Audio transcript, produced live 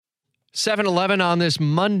7-Eleven on this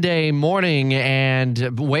Monday morning,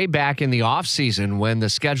 and way back in the offseason when the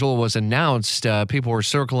schedule was announced, people were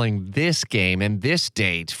circling this game and this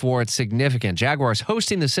date for its significance. Jaguars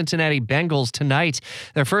hosting the Cincinnati Bengals tonight,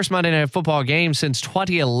 their first Monday Night Football game since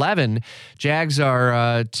 2011. Jags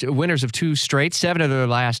are winners of 2 straight, 7 of their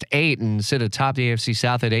last 8, and sit atop the AFC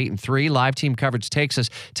South at 8-3. Live team coverage takes us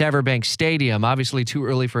to Everbank Stadium. Obviously too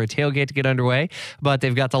early for a tailgate to get underway, but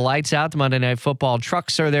they've got the lights out. The Monday Night Football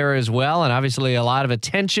trucks are there as well. And obviously a lot of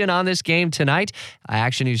attention on this game tonight.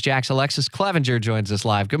 Action News JAX Alexus Cleavenger joins us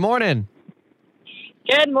live. Good morning.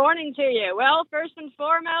 Good morning to you. Well, first and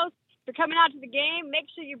foremost, if you're coming out to the game, make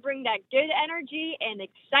sure you bring that good energy and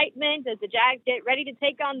excitement as the Jags get ready to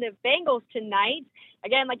take on the Bengals tonight.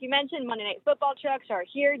 Again, like you mentioned, Monday Night Football trucks are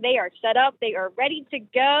here. They are set up. They are ready to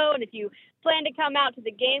go. And if you plan to come out to the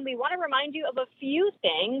game, we want to remind you of a few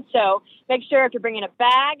things. So make sure if you're bringing a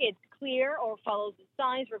bag, it's clear or follows the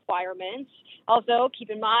size requirements. Also, keep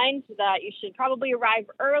in mind that you should probably arrive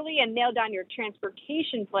early and nail down your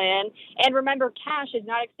transportation plan. And remember, cash is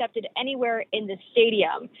not accepted anywhere in the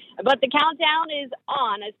stadium. But the countdown is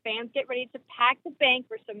on as fans get ready to pack the bank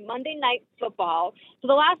for some Monday Night Football. So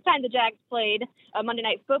the last time the Jags played Monday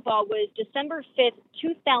Night Football was December 5th,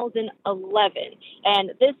 2011. And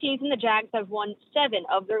this season, the Jags have won 7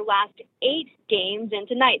 of their last 8 games. And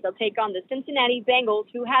tonight, they'll take on the Cincinnati Bengals,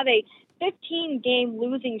 who have a 15-game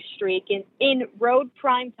losing streak in road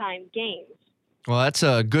primetime games. Well, that's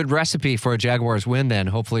a good recipe for a Jaguars win then,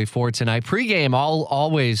 hopefully for tonight. Pre-game,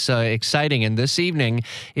 always exciting, and this evening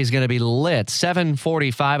is going to be lit.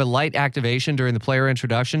 7:45, a light activation during the player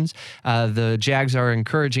introductions. The Jags are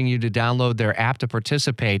encouraging you to download their app to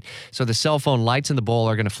participate. So the cell phone lights in the bowl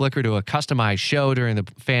are going to flicker to a customized show during the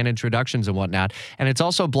fan introductions and whatnot. And it's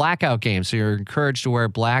also a blackout game, so you're encouraged to wear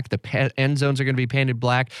black. The end zones are going to be painted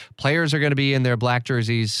black. Players are going to be in their black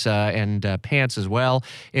jerseys and pants as well.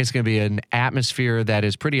 It's going to be an atmosphere that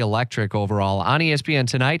is pretty electric overall. On ESPN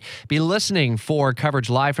tonight, be listening for coverage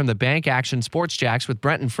live from the Bank Action Sports Jacks with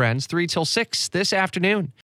Brent and Friends, 3 till 6 this afternoon.